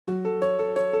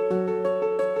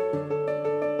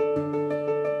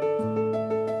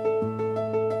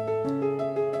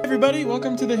everybody.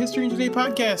 Welcome to the History in Today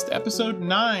podcast, episode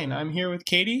 9. I'm here with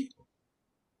Katie.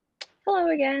 Hello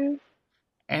again.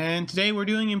 And today we're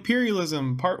doing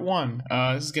imperialism, part 1.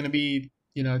 This is going to be,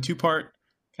 a two-part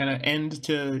kind of end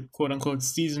to quote-unquote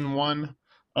season 1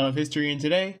 of History in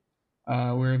Today.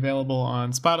 We're available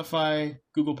on Spotify,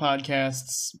 Google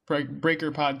Podcasts,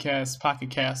 Breaker Podcasts, Pocket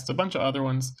Casts, a bunch of other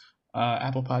ones.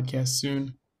 Apple Podcasts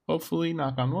soon, hopefully,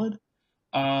 knock on wood.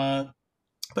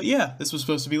 But yeah, this was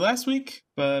supposed to be last week,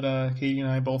 but Katie and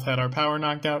I both had our power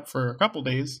knocked out for a couple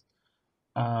days.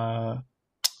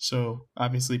 So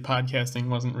obviously podcasting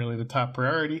wasn't really the top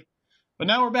priority. But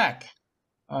now we're back.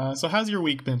 So how's your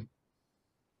week been?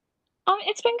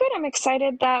 It's been good. I'm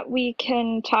excited that we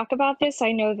can talk about this.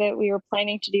 I know that we were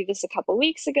planning to do this a couple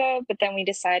weeks ago, but then we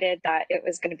decided that it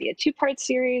was going to be a two-part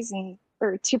series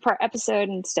or two-part episode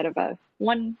instead of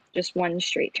one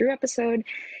straight through episode.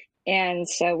 And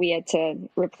so we had to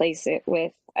replace it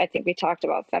with, I think we talked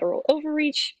about federal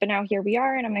overreach, but now here we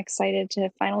are, and I'm excited to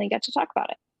finally get to talk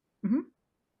about it. Mm-hmm.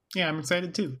 Yeah, I'm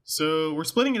excited too. So we're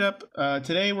splitting it up.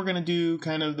 Today we're going to do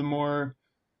kind of the more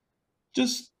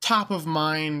just top of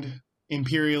mind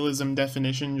imperialism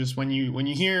definition. Just when you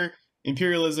hear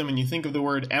imperialism and you think of the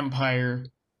word empire,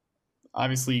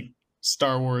 obviously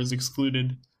Star Wars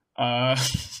excluded,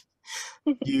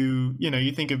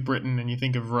 you think of Britain and you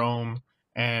think of Rome.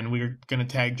 And we're going to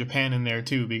tag Japan in there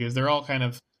too, because they're all kind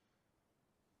of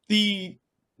the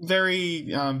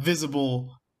very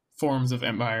visible forms of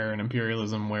empire and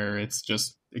imperialism where it's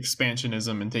just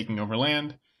expansionism and taking over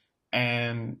land.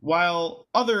 And while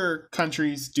other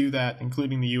countries do that,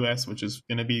 including the US, which is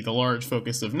going to be the large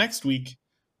focus of next week,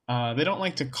 they don't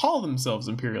like to call themselves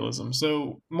imperialism.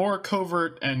 So more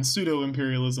covert and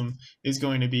pseudo-imperialism is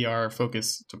going to be our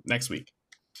focus next week.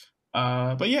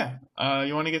 But yeah,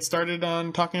 you want to get started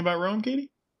on talking about Rome, Katie?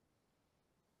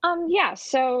 Yeah,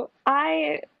 so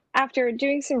after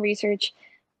doing some research,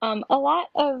 a lot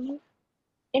of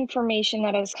information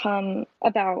that has come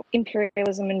about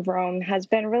imperialism in Rome has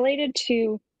been related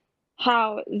to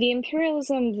how the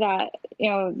imperialism that,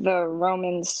 the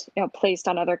Romans, placed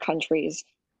on other countries,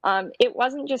 it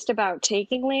wasn't just about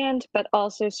taking land, but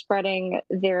also spreading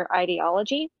their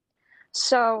ideology.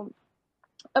 So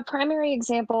a primary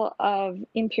example of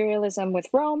imperialism with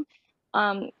Rome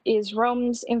is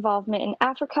Rome's involvement in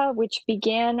Africa, which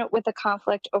began with a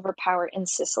conflict over power in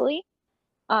Sicily.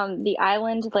 The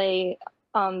island lay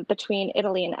between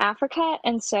Italy and Africa,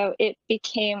 and so it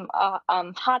became a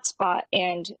hotspot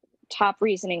and top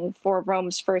reasoning for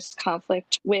Rome's first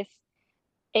conflict with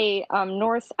a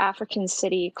North African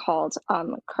city called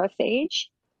Carthage.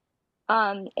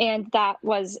 And that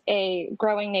was a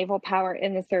growing naval power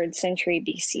in the 3rd century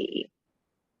BCE.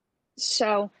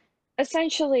 So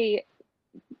essentially,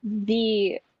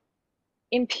 the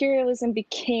imperialism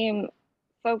became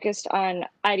focused on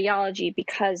ideology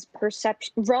because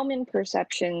Roman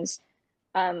perceptions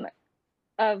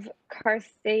of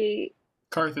Carthaginian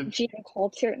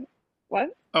culture.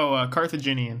 What? Oh,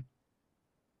 Carthaginian.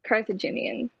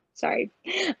 Carthaginian, sorry.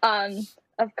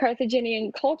 Of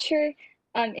Carthaginian culture.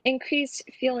 Increased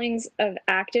feelings of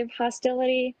active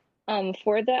hostility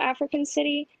for the African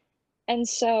city. And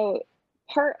so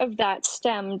part of that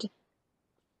stemmed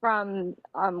from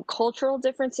cultural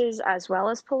differences as well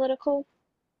as political.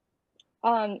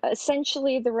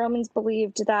 Essentially, the Romans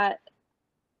believed that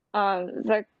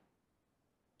say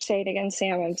it again,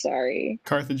 Sam, I'm sorry.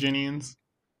 Carthaginians.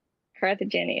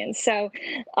 So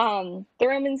the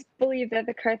Romans believed that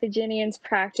the Carthaginians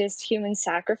practiced human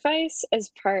sacrifice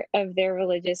as part of their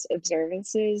religious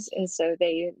observances, and so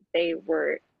they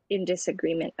were in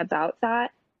disagreement about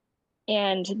that.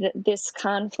 And this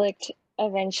conflict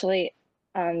eventually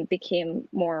became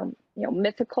more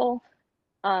mythical,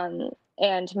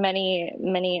 and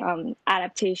many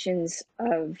adaptations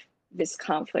of this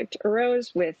conflict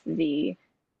arose with the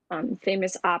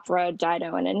famous opera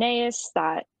Dido and Aeneas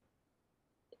that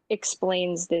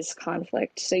explains this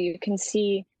conflict. So you can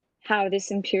see how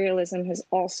this imperialism has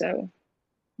also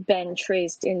been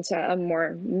traced into a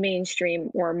more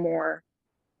mainstream or more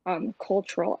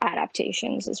cultural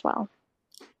adaptations as well.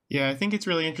 Yeah, I think it's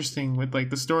really interesting with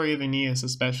the story of Aeneas,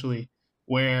 especially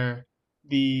where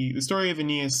the story of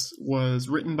Aeneas was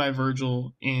written by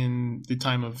Virgil in the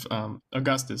time of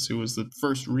Augustus, who was the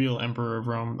first real emperor of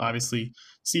Rome. Obviously,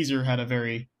 Caesar had a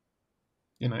very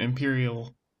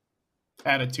imperial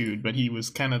attitude, but he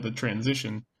was kind of the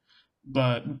transition.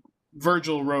 But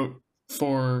Virgil wrote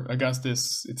for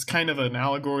Augustus. It's kind of an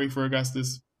allegory for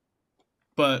Augustus.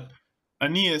 But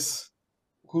Aeneas,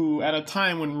 who at a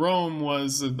time when Rome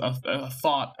was a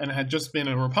thought and had just been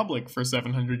a republic for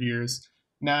 700 years,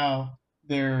 now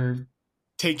they're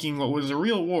taking what was a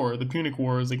real war, the Punic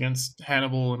Wars against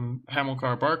Hannibal and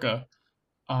Hamilcar Barca.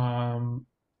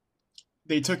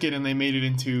 They took it and they made it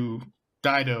into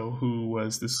Dido, who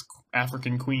was this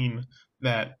African queen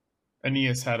that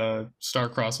Aeneas had a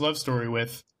star-crossed love story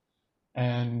with,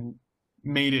 and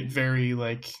made it very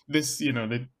like this.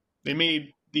 They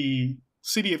made the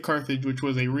city of Carthage, which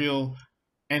was a real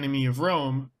enemy of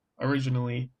Rome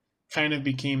originally, kind of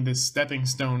became this stepping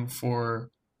stone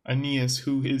for Aeneas,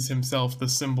 who is himself the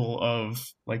symbol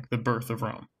of like the birth of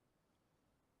Rome.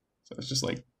 So it's just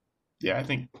like, yeah, I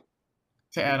think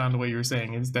to add on to what you were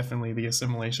saying, it's definitely the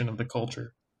assimilation of the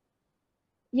culture.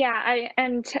 Yeah,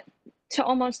 to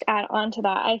almost add on to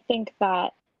that, I think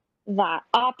that that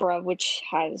opera, which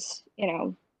has,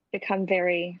 become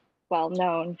very well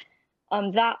known,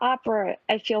 that opera,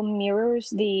 I feel, mirrors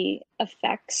the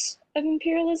effects of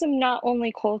imperialism, not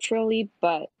only culturally,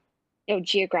 but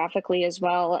geographically as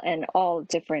well, and all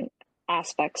different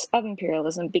aspects of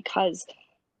imperialism, because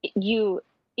you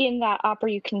in that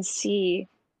opera you can see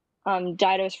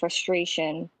Dido's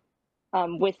frustration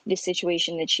with the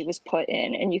situation that she was put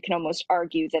in, and you can almost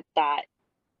argue that that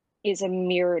is a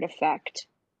mirrored effect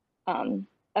of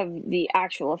the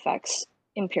actual effects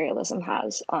imperialism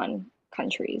has on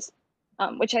countries,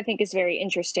 which I think is very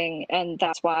interesting, and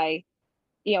that's why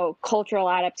cultural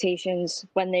adaptations,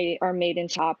 when they are made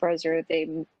into operas, or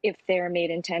if they're made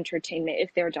into entertainment,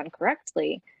 if they're done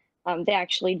correctly, they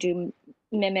actually do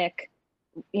mimic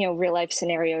real life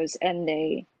scenarios, and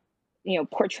they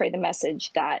portray the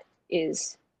message that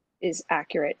is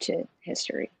accurate to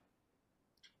history.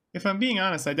 If I'm being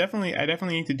honest, I definitely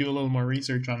need to do a little more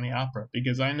research on the opera,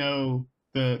 because I know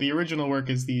the original work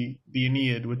is the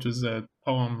Aeneid, which was a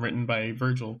poem written by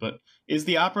Virgil. But is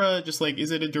the opera just like,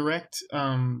 is it a direct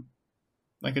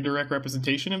like a direct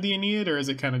representation of the Aeneid, or is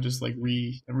it kind of just like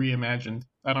reimagined?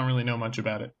 I don't really know much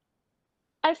about it.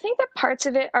 I think that parts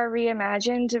of it are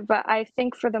reimagined, but I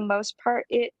think for the most part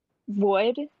it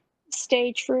would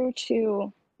stay true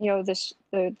to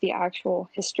the actual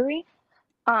history.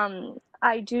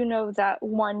 I do know that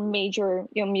one major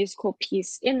musical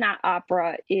piece in that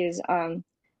opera is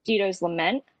Dido's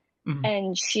Lament, Mhm.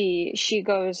 and she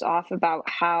goes off about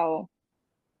how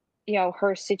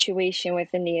her situation with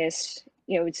Aeneas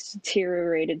it's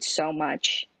deteriorated so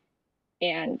much,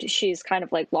 and she's kind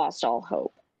of like lost all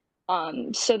hope.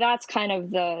 So that's kind of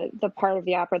the part of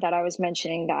the opera that I was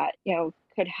mentioning that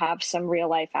could have some real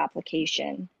life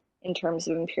application in terms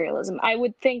of imperialism. I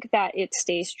would think that it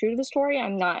stays true to the story.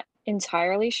 I'm not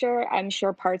entirely sure. I'm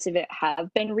sure parts of it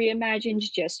have been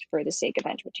reimagined just for the sake of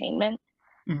entertainment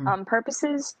Mhm.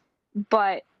 purposes,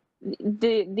 but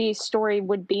the story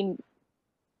would be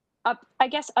up, I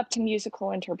guess, up to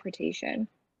musical interpretation.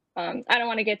 I don't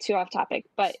want to get too off topic,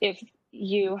 but if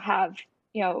you have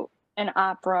an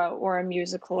opera or a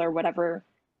musical or whatever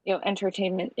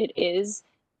entertainment it is,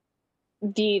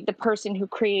 the person who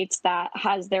creates that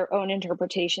has their own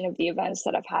interpretation of the events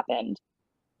that have happened,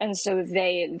 and so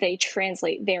they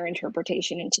translate their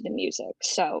interpretation into the music.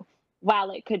 So while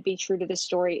it could be true to the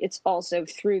story, it's also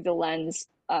through the lens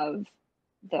of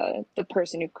the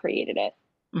person who created it,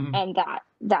 Mhm. and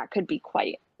that could be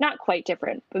quite, not quite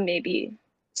different, but maybe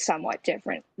somewhat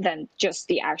different than just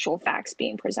the actual facts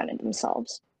being presented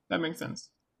themselves. That makes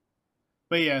sense.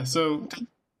 But yeah, so to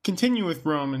continue with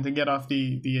Rome and to get off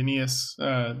the Aeneas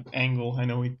angle. I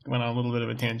know we went on a little bit of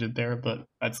a tangent there, but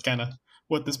that's kind of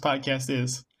what this podcast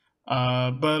is.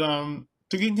 But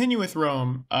to continue with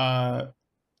Rome,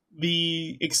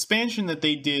 the expansion that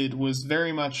they did was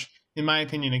very much, in my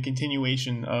opinion, a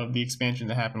continuation of the expansion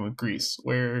that happened with Greece,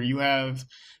 where you have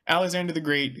Alexander the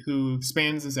Great, who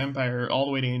expands his empire all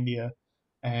the way to India,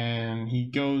 and he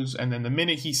goes, and then the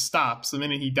minute he stops, the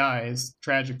minute he dies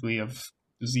tragically of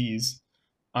disease,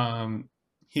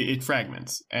 it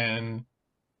fragments. And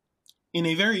in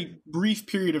a very brief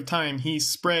period of time, he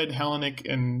spread Hellenic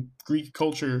and Greek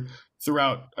culture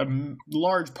throughout a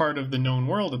large part of the known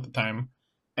world at the time.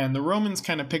 And the Romans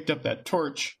kind of picked up that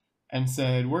torch and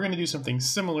said, we're going to do something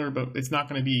similar, but it's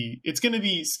going to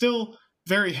be still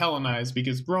very Hellenized,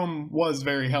 because Rome was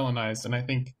very Hellenized. And I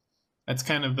think that's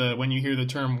kind of when you hear the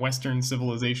term Western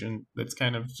civilization, that's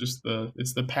kind of just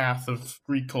it's the path of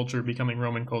Greek culture becoming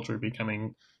Roman culture,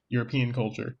 becoming European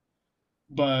culture.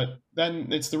 But then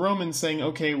it's the Romans saying,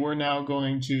 okay, we're now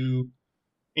going to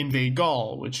invade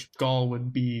Gaul, which Gaul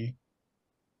would be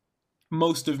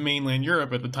most of mainland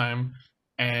Europe at the time.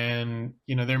 And,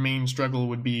 their main struggle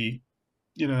would be,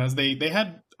 as they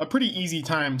had a pretty easy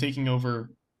time taking over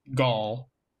Gaul,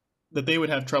 that they would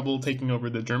have trouble taking over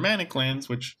the Germanic lands,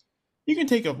 which you can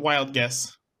take a wild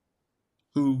guess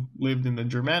who lived in the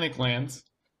Germanic lands.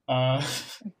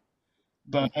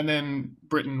 But and then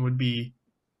Britain would be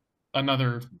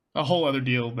a whole other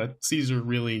deal that Caesar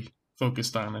really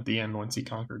focused on at the end once he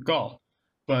conquered Gaul.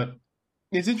 But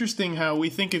it's interesting how we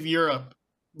think of Europe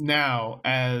now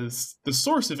as the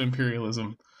source of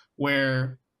imperialism,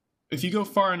 where if you go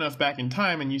far enough back in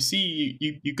time and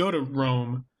you go to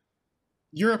Rome,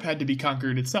 Europe had to be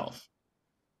conquered itself.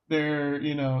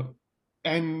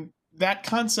 And that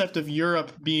concept of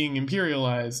Europe being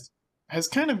imperialized has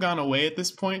kind of gone away at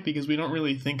this point because we don't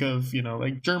really think of,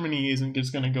 like Germany isn't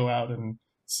just going to go out and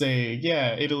say,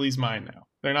 yeah, Italy's mine now.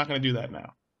 They're not going to do that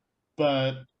now.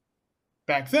 But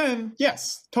back then,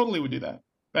 yes, totally would do that.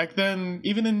 Back then,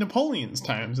 even in Napoleon's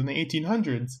times in the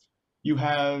 1800s, you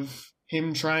have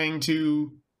him trying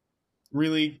to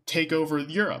really take over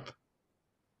Europe.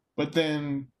 But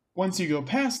then once you go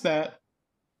past that,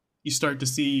 you start to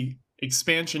see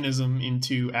expansionism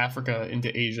into Africa,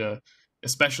 into Asia,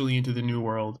 especially into the New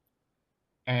World.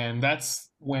 And that's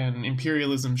when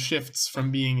imperialism shifts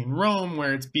from being in Rome,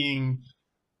 where it's being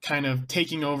kind of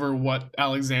taking over what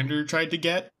Alexander tried to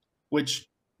get, which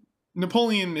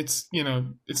Napoleon, it's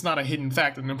not a hidden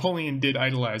fact that Napoleon did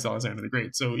idolize Alexander the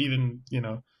Great. So even,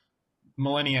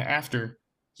 millennia after,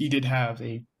 he did have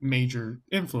a major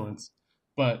influence.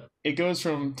 But it goes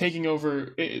from taking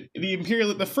over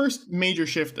the first major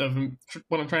shift of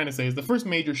what I'm trying to say is the first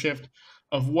major shift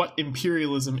of what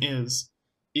imperialism is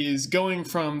going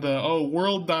from the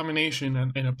world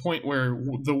domination in a point where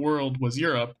the world was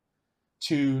Europe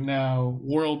to now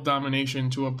world domination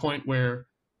to a point where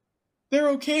they're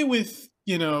okay with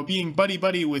being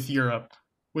buddy with Europe,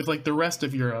 with like the rest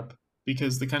of Europe,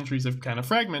 because the countries have kind of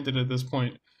fragmented at this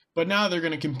point. But now they're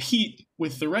going to compete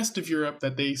with the rest of Europe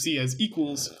that they see as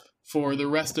equals for the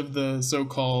rest of the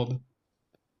so-called,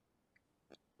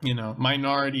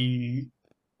 minority.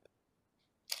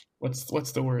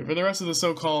 What's the word? For the rest of the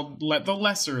so-called the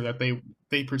lesser that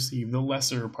they perceive, the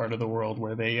lesser part of the world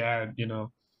where they add,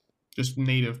 just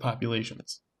native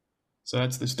populations. So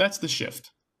that's the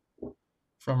shift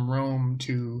from Rome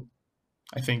to,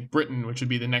 I think, Britain, which would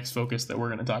be the next focus that we're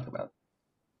going to talk about.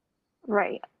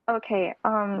 Right. Okay.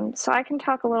 So I can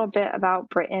talk a little bit about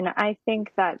Britain. I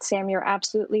think that, Sam, you're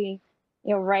absolutely,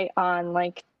 right on.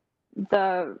 Like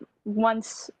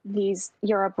once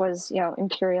Europe was,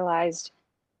 imperialized,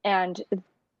 and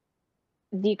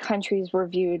the countries were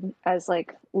viewed as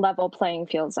like level playing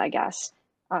fields, I guess,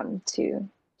 to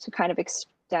kind of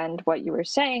extend what you were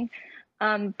saying.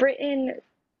 Britain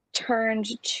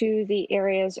turned to the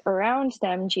areas around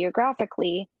them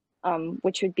geographically,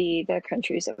 which would be the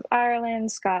countries of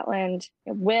Ireland, Scotland.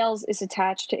 Wales is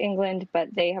attached to England,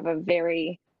 but they have a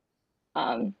very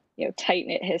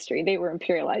tight-knit history. They were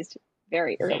imperialized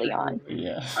very early on.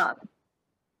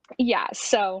 Yeah.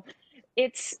 So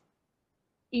it's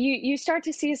you start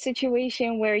to see a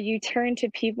situation where you turn to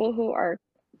people who are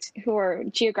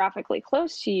geographically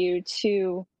close to you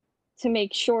to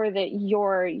make sure that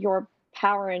your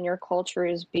power and your culture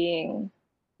is being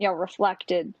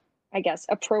reflected, I guess,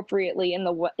 appropriately in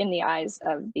the eyes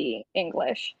of the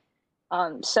English.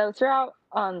 So throughout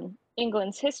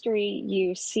England's history,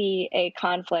 you see a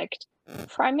conflict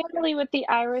primarily with the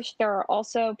Irish. There are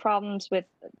also problems with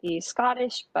the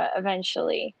Scottish, but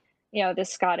eventually, the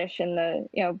Scottish and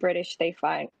the British,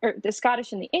 or the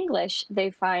Scottish and the English,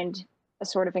 they find a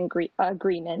sort of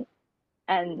agreement,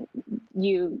 and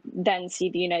you then see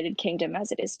the United Kingdom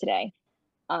as it is today.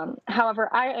 However,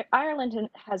 Ireland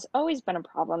has always been a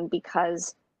problem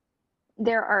because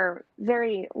there are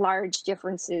very large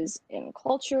differences in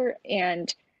culture,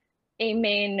 and a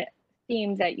main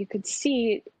theme that you could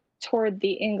see toward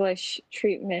the English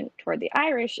treatment toward the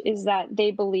Irish is that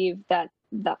they believe that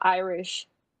the Irish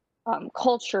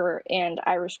culture and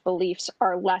Irish beliefs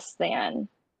are less than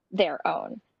their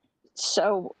own.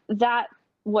 So that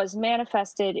was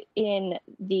manifested in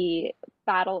the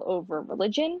battle over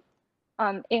religion.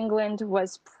 England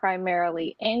was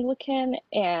primarily Anglican,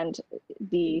 and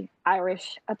the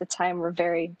Irish at the time were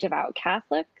very devout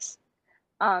Catholics.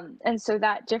 And so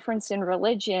that difference in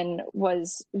religion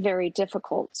was very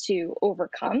difficult to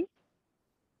overcome.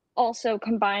 Also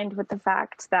combined with the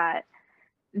fact that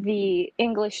the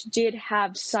English did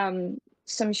have some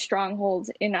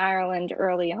strongholds in Ireland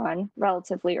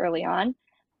relatively early on.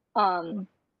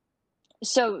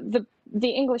 So the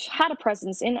English had a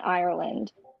presence in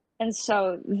Ireland, and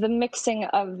so the mixing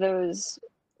of those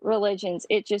religions,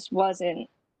 it wasn't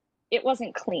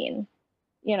clean,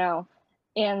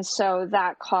 and so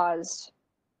that caused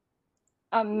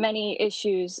many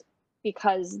issues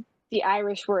because the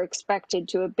Irish were expected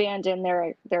to abandon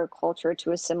their culture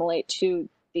to assimilate to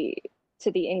the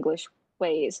English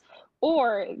ways,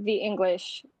 or the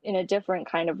English in a different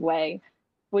kind of way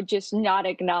would just not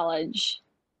acknowledge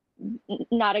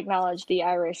the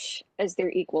Irish as their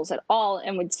equals at all,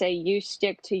 and would say you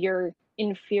stick to your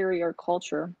inferior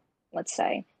culture, let's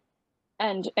say,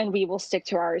 and we will stick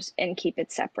to ours and keep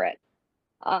it separate.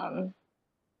 Um,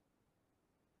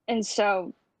 and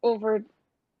so over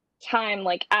time,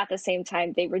 like at the same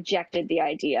time, they rejected the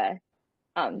idea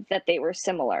that they were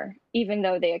similar, even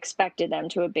though they expected them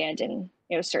to abandon,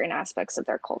 certain aspects of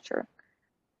their culture.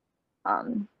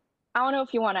 Um, I don't know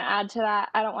if you want to add to that.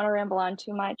 I don't want to ramble on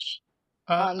too much.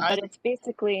 I But it's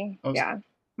basically, oh, yeah.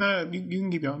 no, you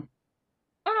can keep going.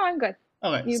 Oh no, I'm good.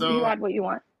 Okay, You add what you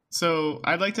want. so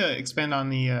I'd like to expand on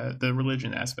the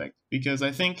religion aspect, because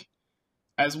I think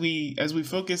as we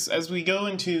focus, as we go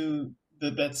into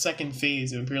that second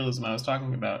phase of imperialism I was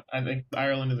talking about, I think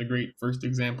Ireland is a great first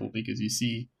example, because you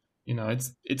see,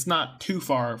 it's not too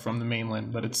far from the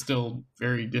mainland, but it's still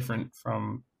very different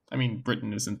from. I mean,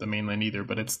 Britain isn't the mainland either,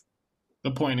 but it's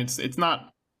the point. It's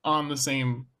not on the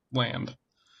same land,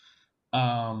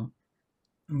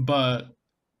 but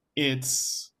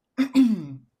it's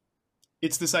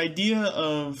it's this idea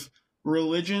of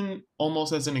religion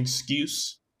almost as an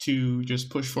excuse to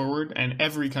just push forward, and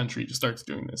every country just starts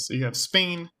doing this. So you have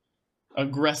Spain,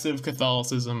 aggressive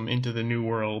Catholicism into the New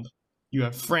World. You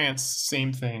have France,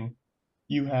 same thing.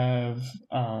 You have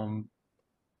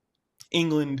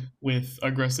England with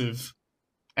aggressive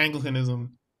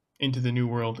Anglicanism into the New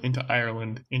World, into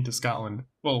Ireland, into Scotland.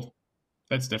 Well,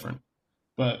 that's different,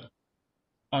 but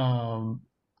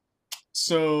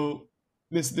so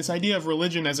this idea of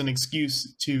religion as an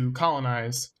excuse to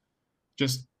colonize,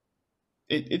 just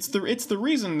it's the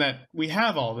reason that we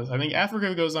have all this. I think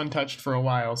Africa goes untouched for a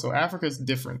while, so Africa's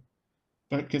different,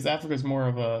 but because Africa's more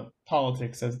of a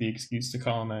politics as the excuse to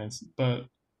colonize. But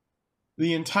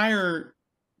the entire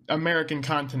American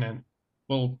continent,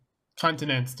 well,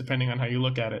 continents depending on how you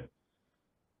look at it,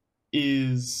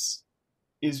 is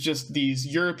just these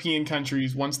European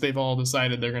countries. Once they've all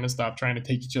decided they're going to stop trying to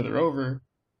take each other over,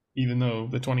 even though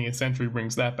the 20th century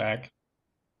brings that back,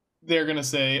 they're going to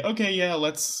say, okay, yeah,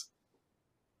 let's,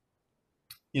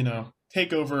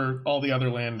 take over all the other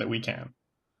land that we can.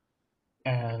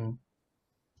 And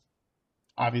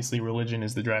obviously religion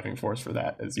is the driving force for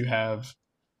that, as you have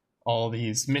all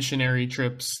these missionary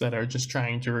trips that are just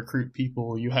trying to recruit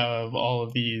people. You have all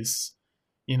of these,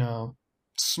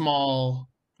 small,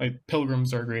 like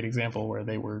Pilgrims are a great example, where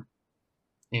they were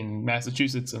in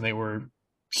Massachusetts and they were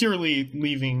purely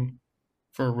leaving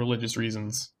for religious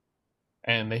reasons.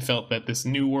 And they felt that this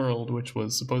new world, which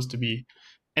was supposed to be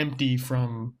empty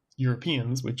from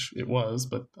Europeans, which it was,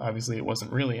 but obviously it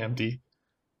wasn't really empty,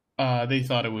 they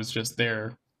thought it was just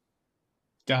their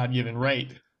God-given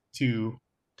right to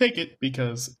take it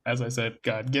because, as I said,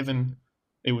 God-given,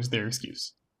 it was their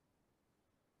excuse.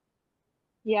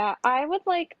 Yeah, I would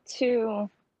like to,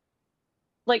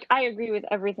 I agree with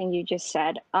everything you just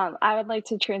said. I would like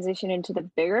to transition into the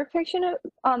bigger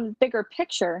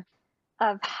picture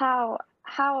of how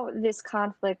this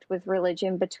conflict with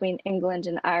religion between England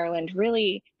and Ireland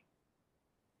really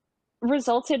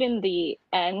resulted in the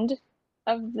end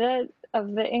of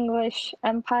the English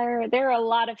Empire. There are a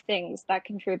lot of things that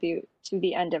contribute to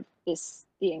the end of the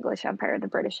English Empire, the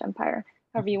British Empire,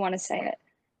 however you want to say it.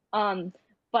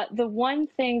 But the one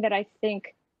thing that I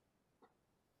think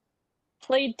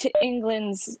played to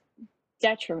England's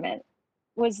detriment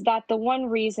was that the one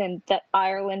reason that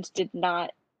Ireland did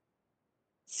not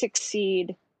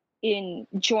succeed in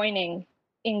joining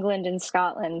England and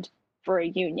Scotland for a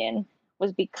union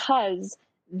was because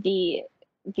the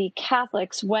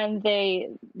Catholics, when they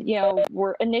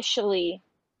were initially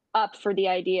up for the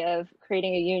idea of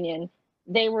creating a union,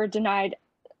 they were denied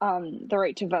the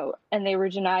right to vote, and they were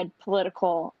denied a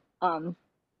political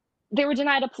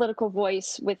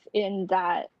voice within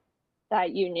that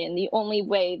union. The only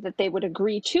way that they would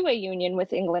agree to a union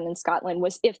with England and Scotland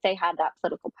was if they had that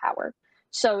political power.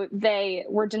 So they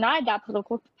were denied that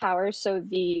political power, so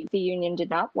the union did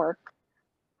not work.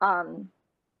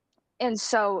 And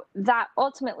so that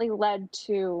ultimately led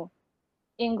to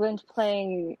England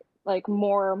playing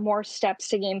more steps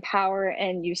to gain power.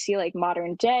 And you see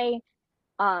modern day,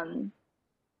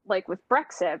 with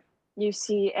Brexit, you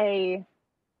see a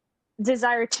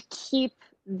desire to keep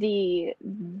the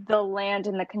land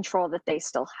and the control that they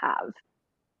still have,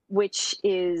 which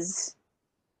is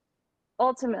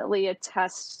ultimately a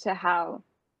test to how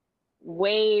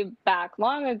way back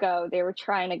long ago they were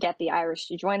trying to get the Irish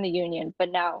to join the union,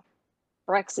 but now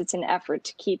Brexit's an effort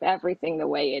to keep everything the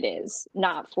way it is,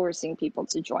 not forcing people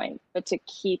to join, but to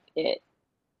keep it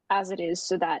as it is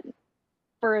so that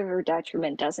further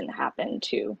detriment doesn't happen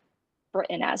to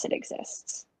Britain as it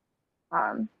exists.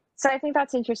 So I think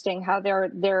that's interesting how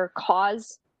their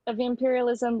cause of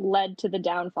imperialism led to the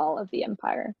downfall of the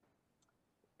empire,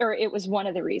 or it was one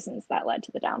of the reasons that led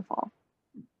to the downfall.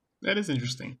 That is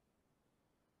interesting.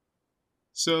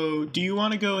 So, do you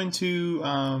want to go into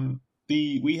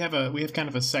we have kind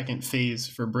of a second phase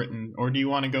for Britain, or do you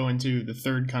want to go into the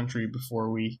third country before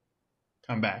we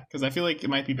come back? Because I feel like it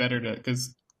might be better to,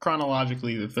 because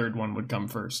chronologically the third one would come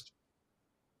first.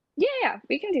 Yeah,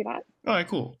 we can do that. All right,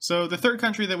 cool. So the third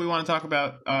country that we want to talk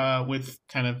about, with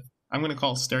kind of, I'm going to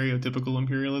call stereotypical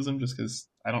imperialism, just because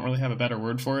I don't really have a better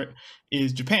word for it,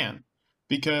 is Japan.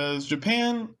 Because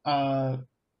Japan,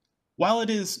 while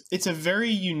it's a very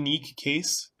unique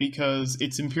case because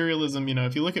its imperialism,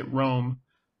 if you look at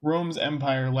Rome's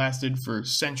empire lasted for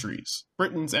centuries.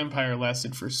 Britain's empire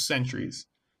lasted for centuries.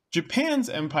 Japan's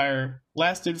empire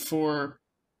lasted for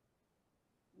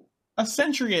a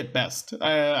century at best.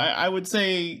 I would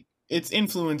say its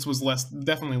influence was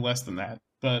definitely less than that.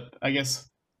 But I guess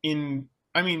I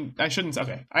shouldn't.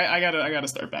 Okay, I gotta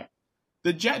start back.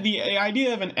 The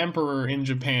idea of an emperor in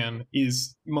Japan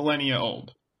is millennia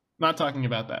old. Not talking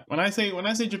about that. When I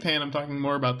say Japan, I'm talking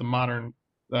more about the modern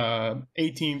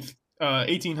 1800s,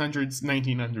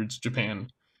 1900s Japan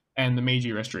and the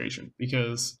Meiji Restoration.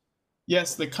 Because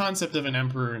yes, the concept of an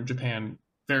emperor in Japan,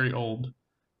 very old,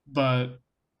 but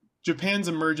Japan's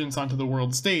emergence onto the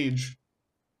world stage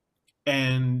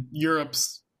and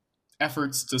Europe's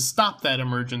efforts to stop that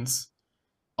emergence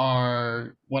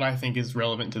are what I think is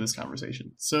relevant to this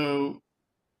conversation. So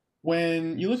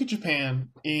when you look at Japan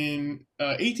in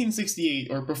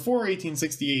 1868 or before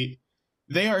 1868,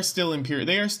 they are still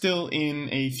They are still in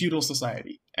a feudal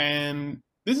society, and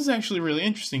this is actually really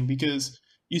interesting because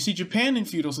you see Japan in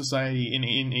feudal society in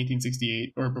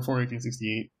 1868 or before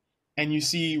 1868, and you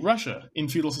see Russia in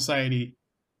feudal society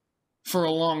for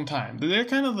a long time. They're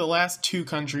kind of the last two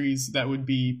countries that would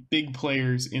be big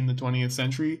players in the 20th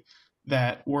century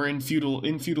that were in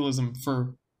feudalism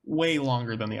for way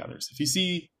longer than the others. If you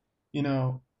see,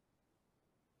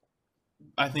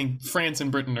 I think France and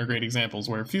Britain are great examples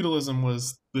where feudalism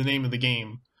was the name of the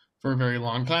game for a very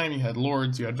long time. You had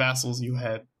lords, you had vassals, you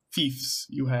had fiefs,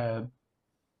 you had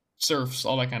serfs,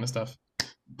 all that kind of stuff.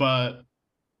 But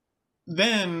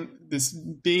then this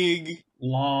big,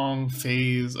 long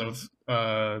phase of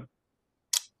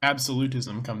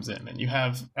absolutism comes in, and you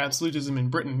have absolutism in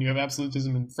Britain, you have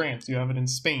absolutism in France, you have it in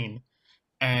Spain,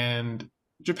 and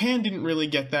Japan didn't really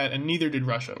get that, and neither did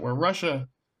Russia, where Russia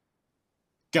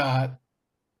got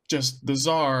just the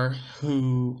Tsar,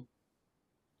 who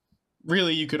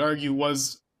really you could argue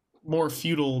was more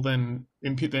feudal than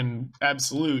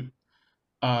absolute,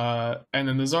 and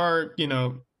then the Tsar,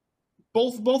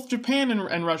 both Japan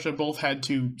and Russia both had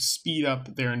to speed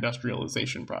up their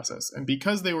industrialization process, and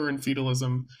because they were in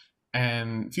feudalism,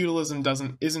 and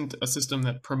feudalism isn't a system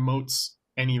that promotes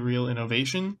any real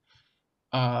innovation,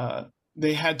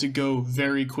 they had to go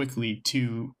very quickly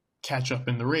to catch up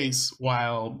in the race,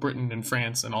 while Britain and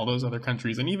France and all those other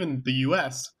countries, and even the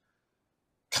US,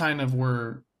 kind of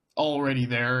were already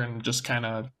there and just kind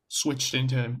of switched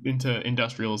into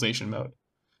industrialization mode.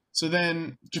 So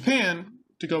then Japan,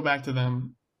 to go back to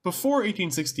them, before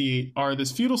 1868 are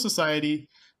this feudal society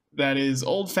that is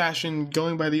old-fashioned,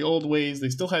 going by the old ways. They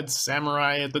still had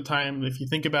samurai at the time. If you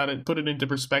think about it, put it into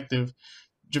perspective,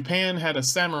 Japan had a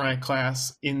samurai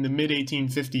class in the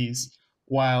mid-1850s,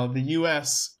 while the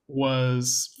US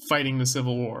was fighting the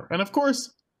Civil War. And of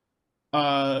course,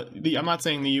 I'm not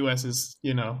saying the US is,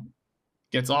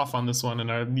 gets off on this one,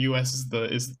 and our US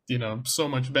is so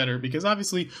much better, because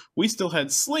obviously we still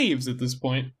had slaves at this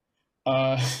point.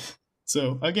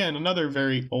 So again, another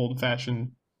very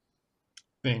old-fashioned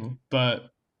thing, but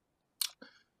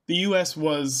the US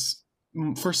was,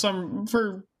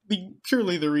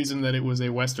 purely the reason that it was a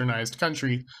westernized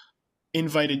country,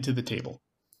 invited to the table.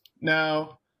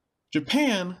 Now,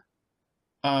 Japan,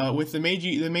 with the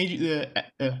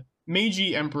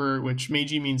Meiji Emperor, which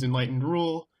Meiji means enlightened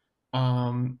rule,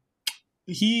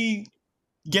 he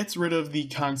gets rid of the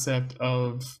concept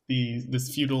of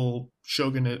this feudal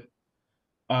shogunate,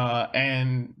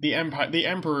 and the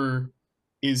emperor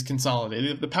is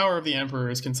consolidated. The power of the emperor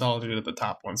is consolidated at the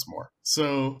top once more.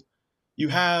 So you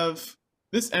have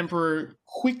this emperor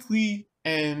quickly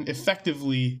and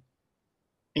effectively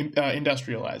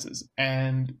industrializes,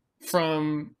 and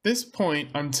from this point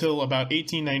until about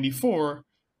 1894,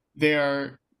 they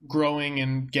are growing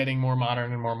and getting more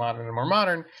modern and more modern and more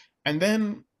modern. And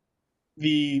then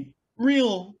the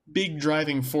real big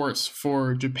driving force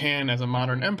for Japan as a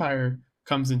modern empire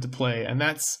comes into play, and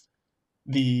that's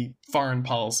the foreign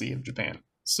policy of Japan.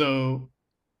 So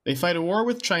they fight a war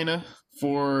with China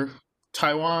for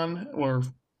Taiwan, or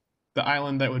the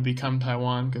island that would become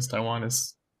Taiwan, because Taiwan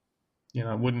is,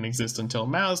 wouldn't exist until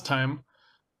Mao's time,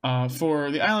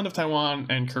 for the island of Taiwan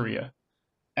and Korea.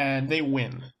 And they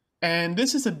win. And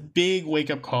this is a big wake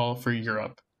up call for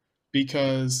Europe,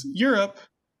 because Europe,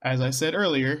 as I said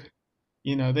earlier,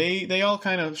 they all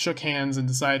kind of shook hands and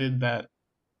decided that,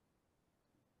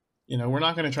 we're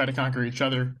not going to try to conquer each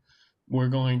other. We're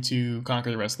going to conquer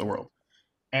the rest of the world.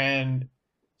 And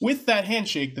with that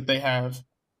handshake that they have,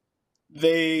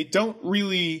 they don't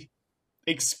really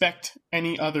expect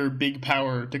any other big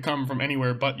power to come from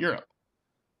anywhere but Europe.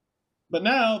 But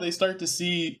now they start to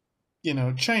see,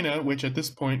 China, which at this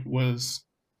point was,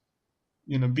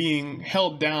 being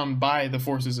held down by the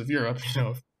forces of Europe.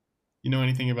 If you know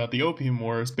anything about the Opium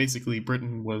Wars, basically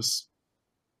Britain was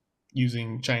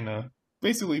using China.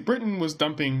 Basically, Britain was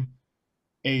dumping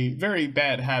a very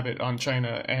bad habit on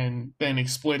China and then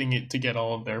exploiting it to get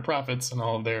all of their profits and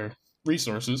all of their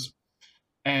resources.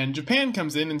 And Japan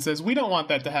comes in and says, we don't want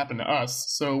that to happen to us,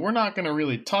 so we're not going to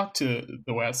really talk to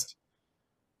the West,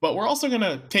 but we're also going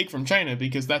to take from China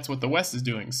because that's what the West is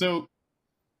doing. So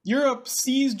Europe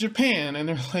sees Japan and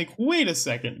they're like, wait a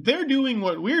second, they're doing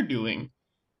what we're doing,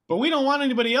 but we don't want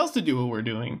anybody else to do what we're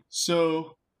doing.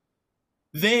 So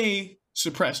they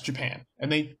suppress Japan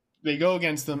and they go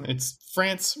against them. It's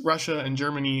France, Russia, and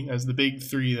Germany as the big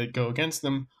three that go against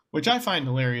them, which I find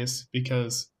hilarious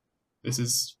because this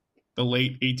is the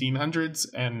late 1800s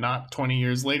and not 20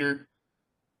 years later.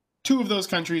 Two of those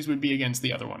countries would be against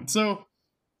the other one. So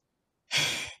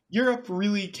Europe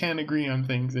really can agree on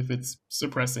things if it's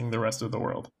suppressing the rest of the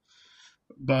world.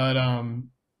 But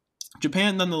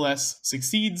Japan nonetheless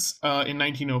succeeds in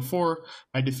 1904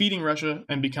 by defeating Russia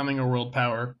and becoming a world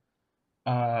power,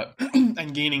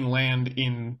 and gaining land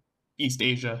in East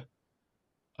Asia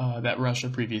that Russia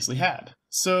previously had.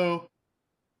 So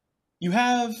you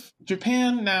have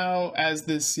Japan now as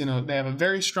this, they have a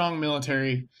very strong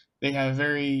military. They have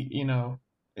very,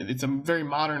 it's a very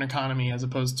modern economy as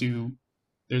opposed to,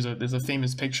 there's a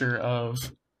famous picture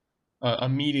of a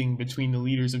meeting between the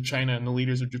leaders of China and the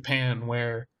leaders of Japan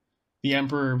where the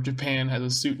emperor of Japan has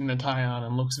a suit and a tie on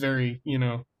and looks very,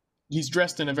 he's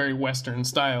dressed in a very Western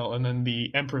style, and then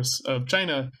the Empress of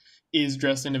China is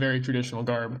dressed in a very traditional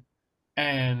garb.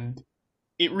 And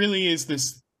it really is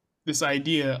this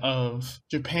idea of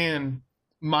Japan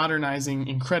modernizing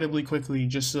incredibly quickly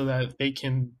just so that they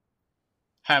can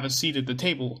have a seat at the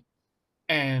table.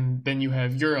 And then you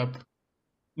have Europe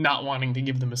not wanting to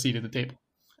give them a seat at the table.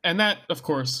 And that, of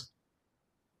course,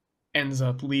 ends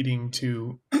up leading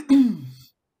to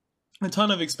a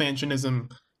ton of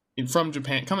expansionism from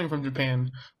Japan, coming from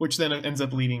Japan, which then ends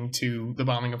up leading to the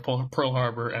bombing of Pearl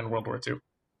Harbor and World War II.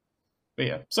 But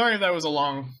yeah, sorry if that was a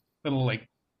long little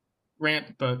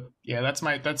rant, but yeah, that's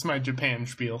my Japan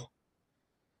spiel.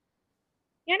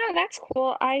 Yeah, no, that's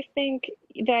cool. I think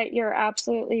that you're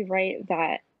absolutely right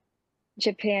that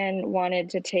Japan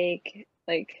wanted to take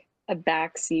a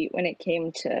back seat when it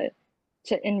came to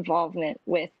involvement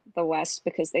with the West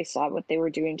because they saw what they were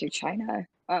doing to China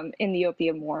in the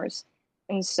Opium Wars.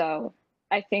 And so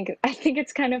I think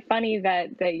it's kind of funny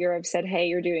that Europe said, "Hey,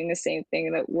 you're doing the same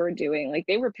thing that we're doing." Like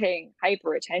they were paying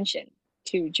hyper attention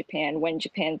to Japan when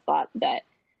Japan thought that,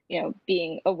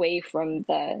 being away from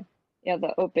the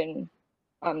open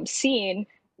scene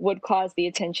would cause the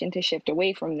attention to shift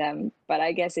away from them. But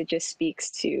I guess it just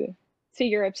speaks to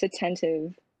Europe's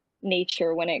attentive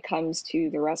nature when it comes to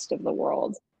the rest of the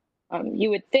world.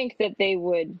 You would think that they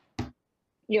would,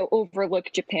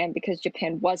 overlook Japan because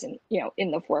Japan wasn't,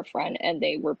 in the forefront, and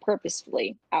they were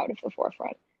purposefully out of the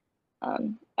forefront.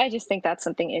 I just think that's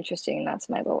something interesting. That's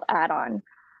my little add-on.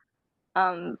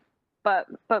 Um, but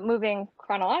moving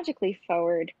chronologically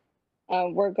forward,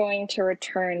 we're going to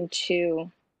return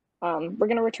to we're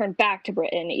going to return back to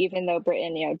Britain, even though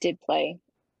Britain, did play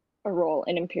a role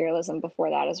in imperialism before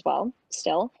that as well,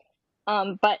 still.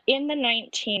 But in the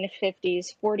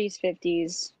 1950s, 40s,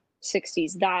 50s,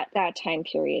 60s, that time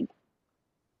period,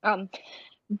 um,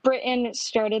 Britain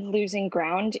started losing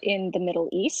ground in the Middle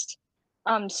East.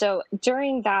 So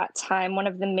during that time, one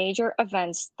of the major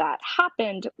events that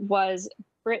happened was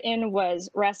Britain was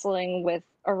wrestling with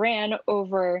Iran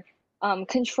over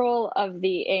control of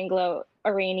the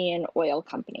Anglo-Iranian oil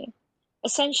company.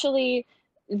 Essentially,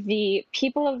 the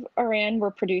people of Iran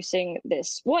were producing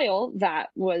this oil that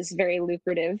was very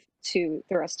lucrative to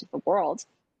the rest of the world,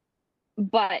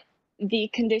 but the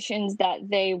conditions that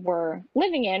they were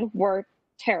living in were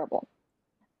terrible.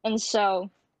 And so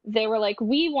they were like,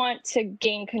 we want to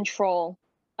gain control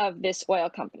of this oil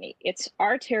company. It's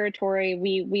our territory.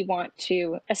 We want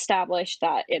to establish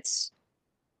that it's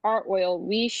our oil.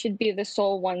 We should be the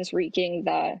sole ones reaping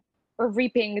the or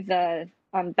reaping the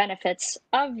benefits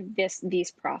of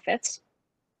these profits.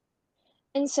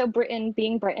 And so Britain,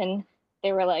 being Britain,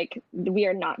 they were like, we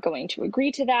are not going to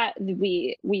agree to that.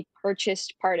 We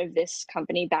purchased part of this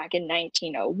company back in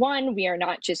 1901. We are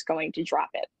not just going to drop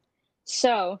it.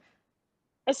 So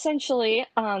essentially,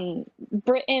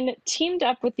 Britain teamed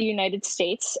up with the United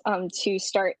States to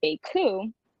start a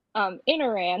coup in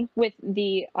Iran with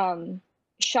the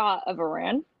Shah of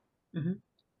Iran Mm-hmm.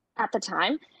 at the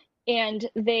time. And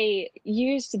they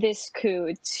used this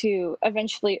coup to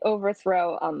eventually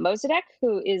overthrow Mossadegh,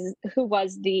 who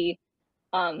was the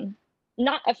um,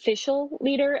 not official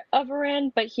leader of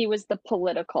Iran, but he was the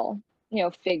political,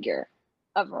 figure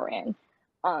of Iran.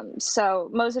 So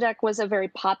Mossadegh was a very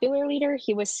popular leader.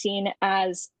 He was seen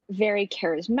as very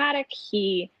charismatic.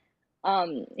 He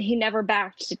never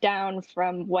backed down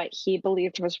from what he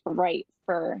believed was right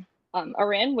for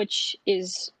Iran, which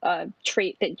is a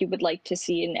trait that you would like to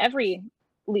see in every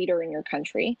leader in your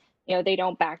country. They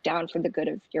don't back down for the good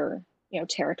of your,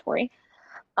 territory.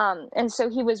 And so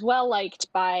he was well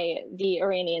liked by the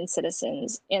Iranian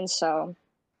citizens. And so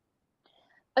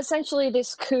essentially,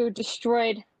 this coup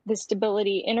destroyed the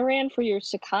stability in Iran for years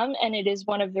to come. And it is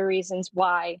one of the reasons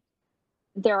why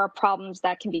there are problems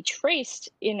that can be traced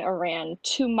in Iran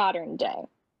to modern day.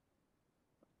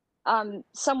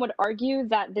 Some would argue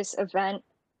that this event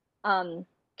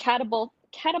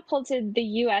catapulted the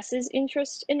US's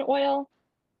interest in oil,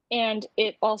 and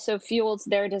it also fueled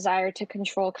their desire to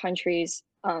control countries'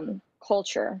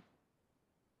 culture.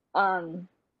 And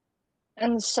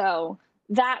so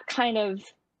that kind of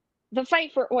the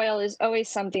fight for oil is always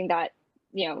something that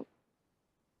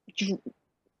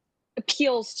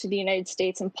appeals to the United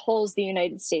States and pulls the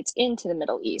United States into the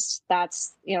Middle East.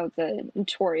 That's the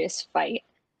notorious fight.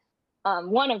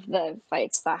 One of the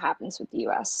fights that happens with the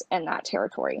U.S. and that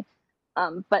territory.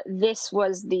 But this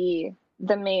was the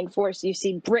main force. You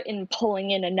see Britain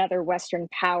pulling in another Western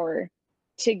power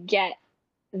to get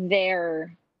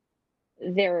their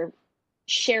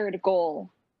shared goal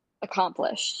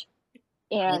accomplished.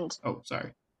 And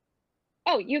sorry.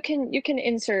 Oh, you can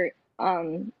insert.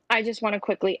 I just want to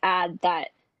quickly add that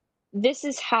this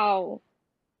is how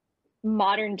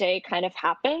modern day kind of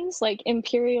happens. Like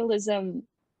imperialism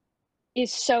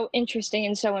is so interesting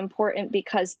and so important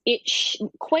because it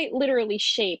quite literally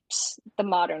shapes the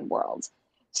modern world.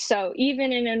 So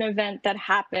even in an event that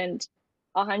happened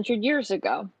 100 years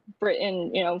ago,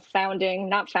 Britain,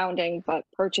 not founding, but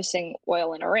purchasing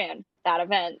oil in Iran, that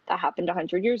event that happened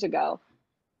 100 years ago,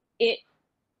 it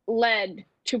led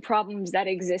to problems that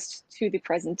exist to the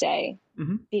present day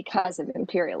because of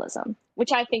imperialism,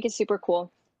 which I think is super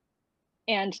cool.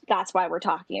 And that's why we're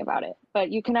talking about it. But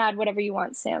you can add whatever you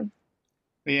want, Sam.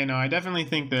 But yeah, no, I definitely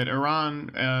think that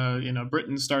Iran,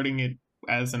 Britain starting it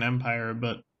as an empire,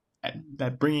 but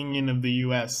that bringing in of the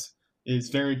U.S. is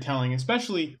very telling.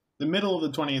 Especially the middle of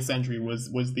the 20th century was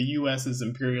the U.S.'s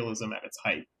imperialism at its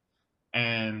height,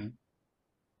 and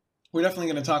we're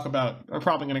definitely going to talk about, or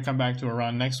probably going to come back to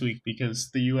Iran next week because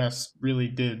the U.S. really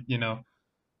did,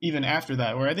 even after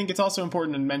that. Where I think it's also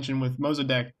important to mention with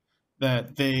Mossadegh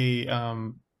that the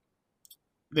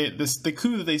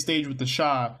coup that they staged with the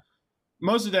Shah.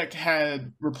 Mossadegh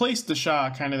had replaced the Shah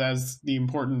kind of as the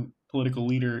important political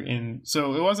leader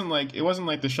so it wasn't like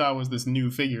the Shah was this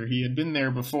new figure. He had been there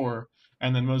before,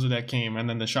 and then Mossadegh came, and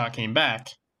then the Shah came back.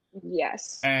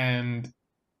 Yes. And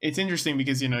it's interesting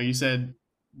because you said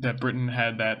that Britain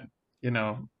had that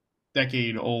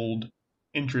decade-old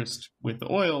interest with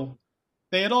the oil.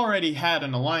 They had already had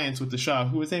an alliance with the Shah,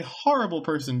 who was a horrible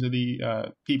person to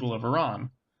the people of Iran.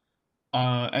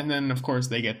 And then, of course,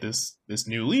 they get this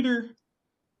new leader.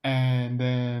 And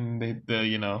then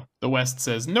the West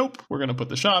says, nope, we're going to put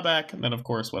the Shah back. And then, of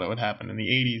course, what would happen in the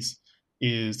 80s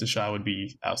is the Shah would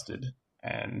be ousted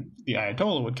and the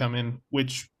Ayatollah would come in,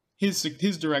 which his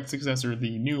direct successor,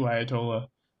 the new Ayatollah,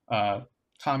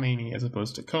 Khamenei as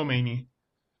opposed to Khomeini,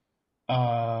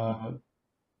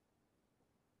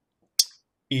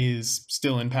 is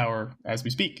still in power as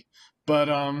we speak. But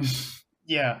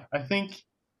yeah, I think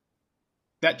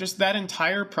that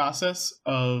entire process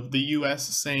of the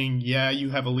U.S. saying, yeah,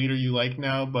 you have a leader you like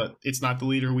now, but it's not the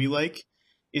leader we like,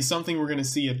 is something we're going to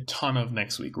see a ton of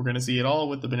next week. We're going to see it all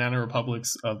with the banana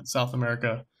republics of South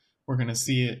America. We're going to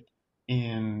see it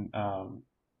in a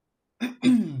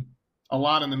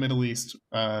lot in the Middle East.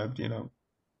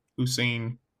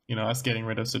 Hussein, us getting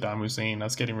rid of Saddam Hussein,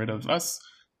 us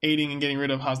aiding and getting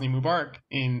rid of Hosni Mubarak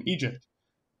in Egypt.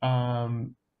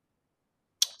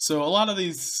 So a lot of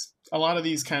these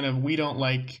kind of, we don't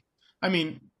like, I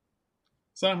mean,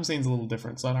 Saddam Hussein's a little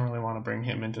different, so I don't really want to bring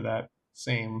him into that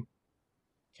same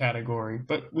category,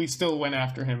 but we still went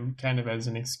after him kind of as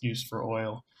an excuse for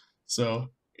oil. So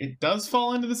it does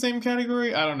fall into the same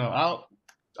category. I don't know. I'll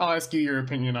ask you your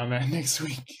opinion on that next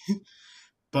week.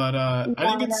 But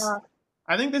Yeah,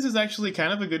 I think this is actually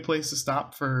kind of a good place to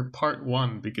stop for part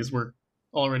one because we're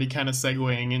already kind of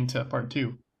segueing into part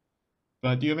two.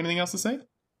 But do you have anything else to say?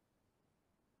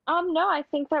 no, I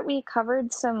think that we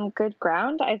covered some good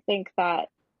ground. I think that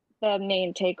the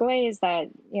main takeaway is that,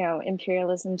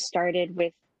 imperialism started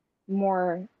with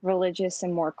more religious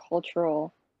and more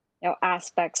cultural,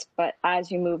 aspects, but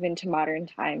as you move into modern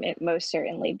time, it most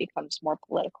certainly becomes more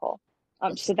political.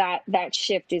 So that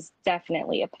shift is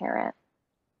definitely apparent.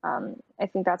 I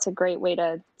think that's a great way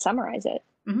to summarize it.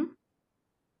 Mm-hmm.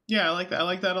 Yeah, I like that. I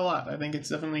like that a lot. I think it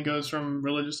definitely goes from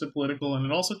religious to political, and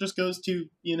it also just goes to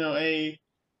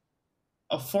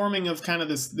a forming of kind of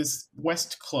this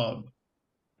West club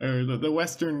or the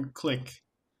Western clique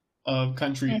of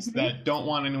countries Hmm. that don't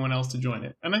want anyone else to join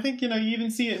it. And I think you even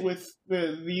see it with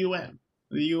the UN.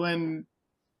 The UN,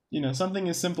 something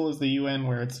as simple as the UN,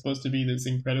 where it's supposed to be this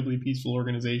incredibly peaceful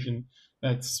organization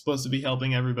that's supposed to be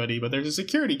helping everybody, but there's a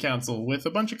Security Council with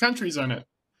a bunch of countries on it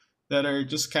that are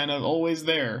just kind of always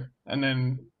there. And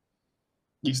then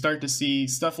you start to see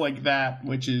stuff like that,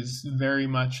 which is very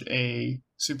much a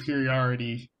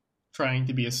superiority trying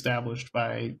to be established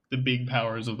by the big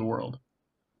powers of the world.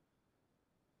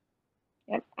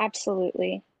 Yep,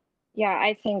 absolutely. Yeah,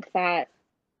 I think that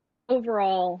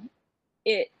overall,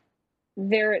 it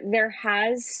there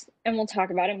has, and we'll talk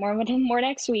about it more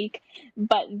next week,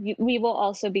 but we will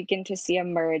also begin to see a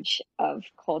merge of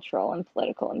cultural and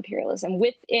political imperialism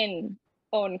within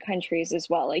own countries as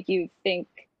well. Like, you think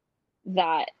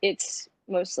that it's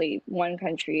mostly one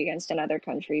country against another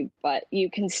country, but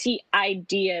you can see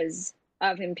ideas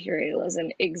of imperialism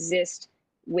exist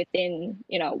within,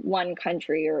 one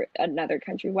country or another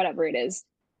country, whatever it is.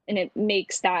 And it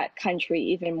makes that country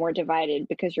even more divided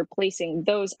because you're placing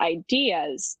those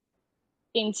ideas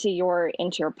into your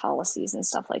policies and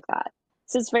stuff like that.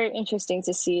 So it's very interesting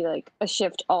to see like a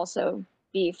shift also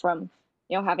be from,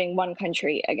 having one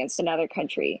country against another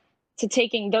country to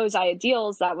taking those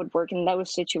ideals that would work in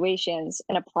those situations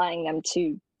and applying them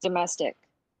to domestic,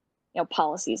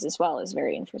 policies as well is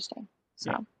very interesting.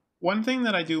 Yeah. So One thing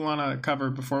that I do want to cover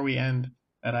before we end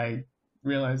that I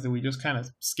realized that we just kind of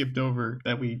skipped over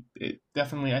that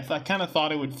definitely I kind of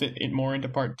thought it would fit it more into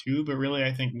part two, but really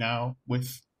I think now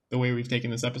with the way we've taken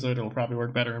this episode, it'll probably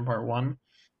work better in part one.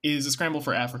 Is the scramble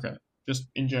for Africa, just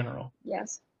in general.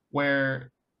 yes.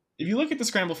 Where if you look at the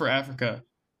scramble for Africa,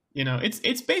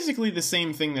 it's basically the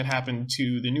same thing that happened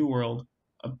to the New World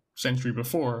a century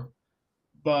before,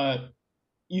 but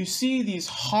you see these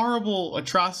horrible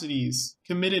atrocities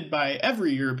committed by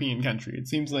every European country. It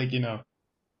seems like,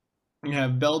 you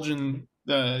have Belgian,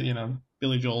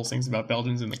 Billy Joel sings about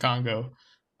Belgians in the Congo.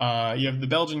 You have the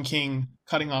Belgian king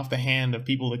cutting off the hand of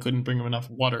people that couldn't bring him enough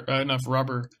enough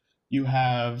rubber. You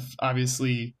have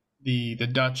obviously the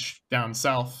Dutch down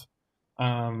south.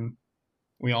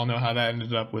 We all know how that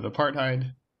ended up with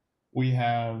apartheid. We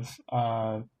have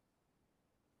a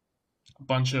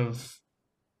bunch of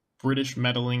British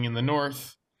meddling in the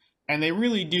north, and they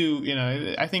really do.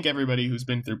 I think everybody who's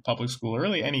been through public school or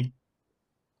really any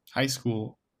high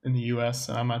school in the U.S.,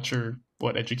 and I'm not sure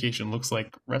what education looks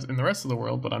like in the rest of the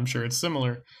world, but I'm sure it's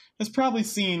similar, has probably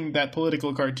seen that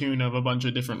political cartoon of a bunch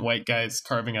of different white guys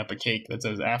carving up a cake that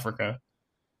says Africa.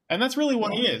 And that's really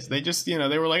what it is. They just,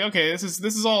 they were like, okay, this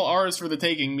is all ours for the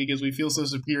taking because we feel so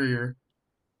superior.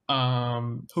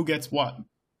 Who gets what?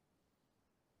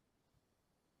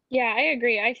 Yeah, I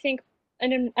agree. I think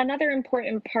another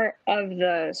important part of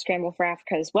the Scramble for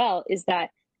Africa as well is that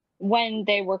when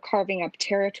they were carving up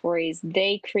territories,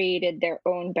 they created their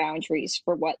own boundaries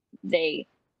for what they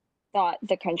thought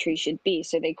the country should be.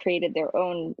 So they created their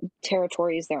own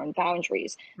territories, their own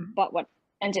boundaries. Mhm. But what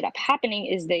ended up happening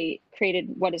is they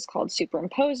created what is called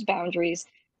superimposed boundaries,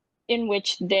 in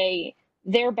which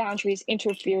their boundaries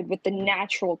interfered with the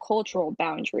natural cultural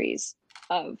boundaries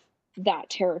of that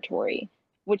territory,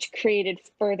 which created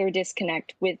further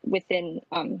disconnect within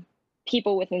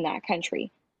people within that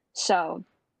country. So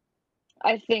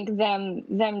I think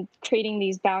them creating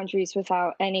these boundaries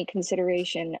without any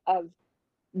consideration of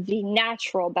the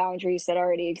natural boundaries that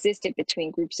already existed between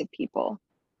groups of people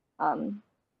um,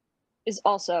 is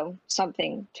also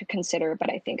something to consider,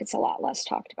 but I think it's a lot less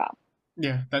talked about.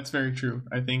 Yeah, that's very true.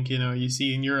 I think, you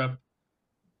see in Europe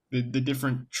the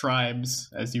different tribes,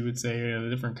 as you would say,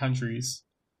 the different countries,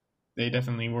 they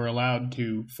definitely were allowed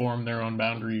to form their own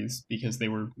boundaries because they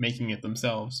were making it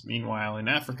themselves. Meanwhile, in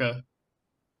Africa,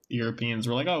 the Europeans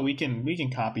were like, "Oh, we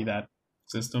can copy that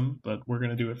system, but we're going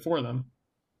to do it for them."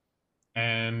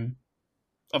 And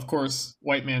of course,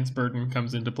 white man's burden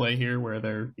comes into play here, where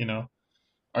they're,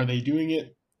 are they doing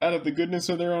it out of the goodness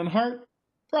of their own heart?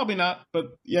 Probably not. But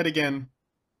yet again,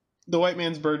 the white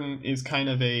man's burden is kind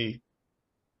of a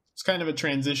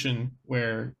transition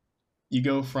where you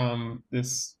go from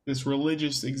this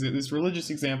religious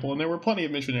example, and there were plenty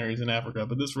of missionaries in Africa,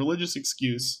 but this religious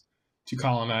excuse to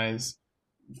colonize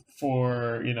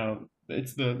for,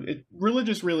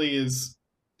 religious really is,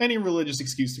 any religious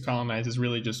excuse to colonize is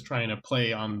really just trying to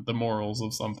play on the morals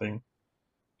of something.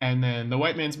 And then the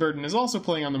white man's burden is also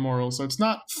playing on the morals, so it's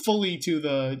not fully to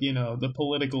the, the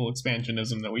political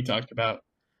expansionism that we talked about,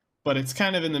 but it's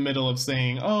kind of in the middle of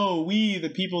saying, oh, we, the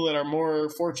people that are more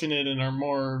fortunate and are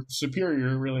more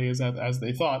superior, really, as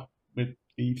they thought with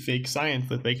the fake science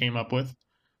that they came up with.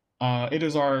 It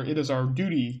is our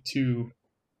duty to,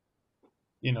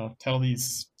 tell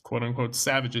these quote unquote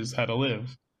savages how to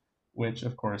live, which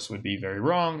of course would be very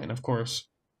wrong, and of course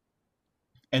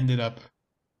ended up,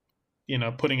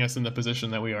 putting us in the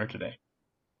position that we are today.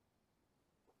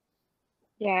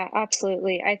 Yeah,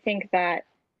 absolutely. I think that,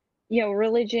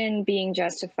 religion being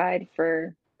justified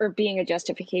for, or being a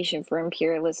justification for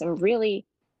imperialism really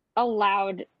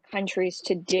allowed countries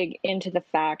to dig into the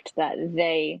fact that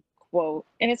they, quote,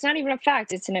 and it's not even a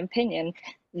fact, it's an opinion,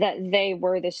 that they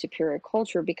were the superior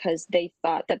culture because they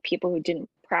thought that people who didn't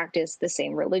practice the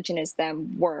same religion as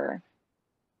them were,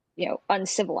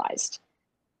 uncivilized.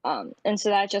 And so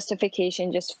that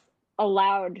justification just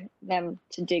allowed them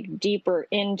to dig deeper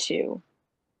into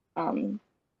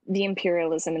the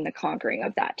imperialism and the conquering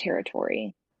of that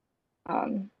territory,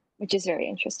 which is very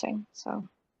interesting. So,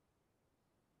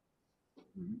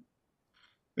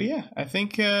 but yeah, I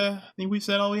think we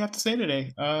said all we have to say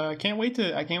today. I can't wait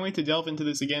to delve into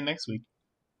this again next week.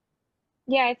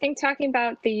 Yeah, I think talking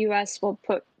about the U.S. will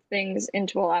put things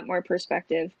into a lot more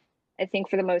perspective. I think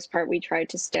for the most part, we tried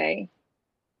to stay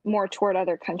more toward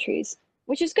other countries,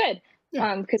 which is good.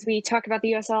 Yeah. Because we talk about the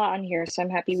U.S. a lot on here, so I'm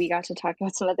happy we got to talk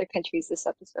about some other countries this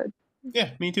episode.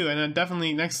 Yeah, me too. And then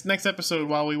definitely next episode,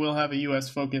 while we will have a U.S.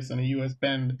 focus and a U.S.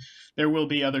 bend, there will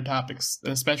be other topics,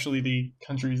 especially the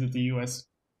countries that the U.S.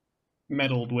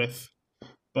 meddled with.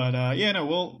 But I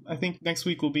think next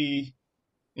week will be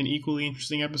an equally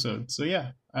interesting episode. So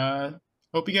yeah,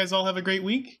 hope you guys all have a great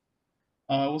week.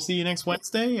 We'll see you next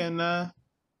Wednesday, and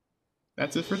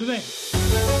that's it for today.